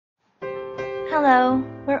Hello,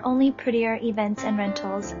 we're Only Prettier Events and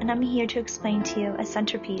Rentals, and I'm here to explain to you a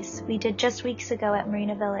centerpiece we did just weeks ago at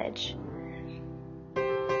Marina Village.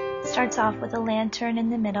 It starts off with a lantern in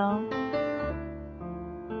the middle,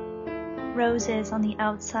 roses on the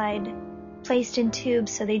outside, placed in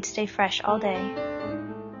tubes so they'd stay fresh all day,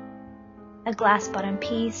 a glass bottom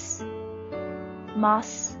piece,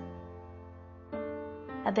 moss,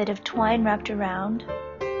 a bit of twine wrapped around,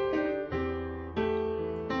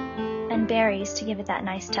 and berries to give it that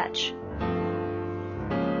nice touch.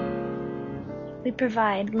 We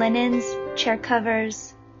provide linens, chair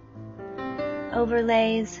covers,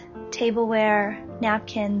 overlays, tableware,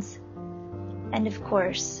 napkins, and of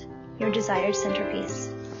course, your desired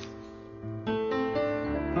centerpiece.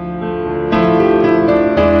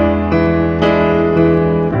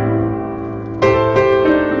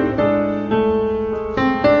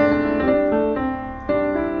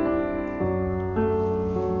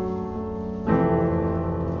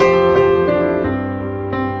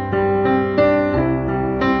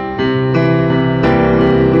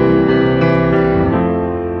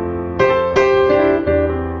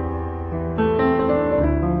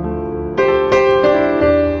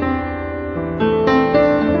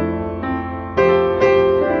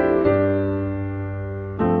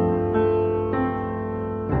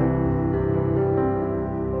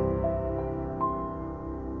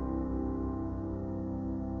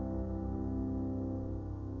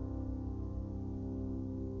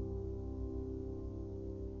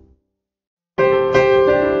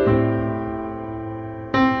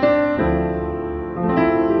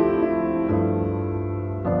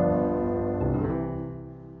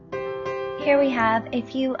 Here we have a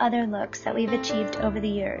few other looks that we've achieved over the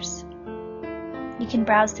years. You can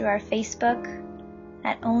browse through our Facebook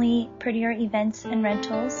at Only Prettier Events and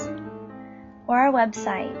Rentals or our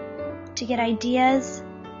website to get ideas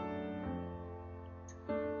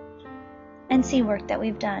and see work that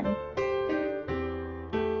we've done.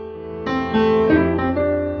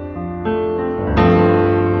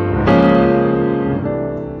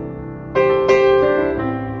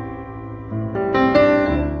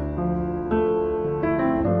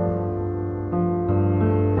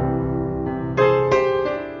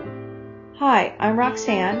 Hi, I'm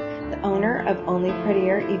Roxanne, the owner of Only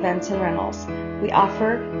Prettier Events and Rentals. We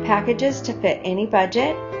offer packages to fit any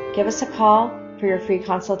budget. Give us a call for your free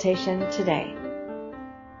consultation today.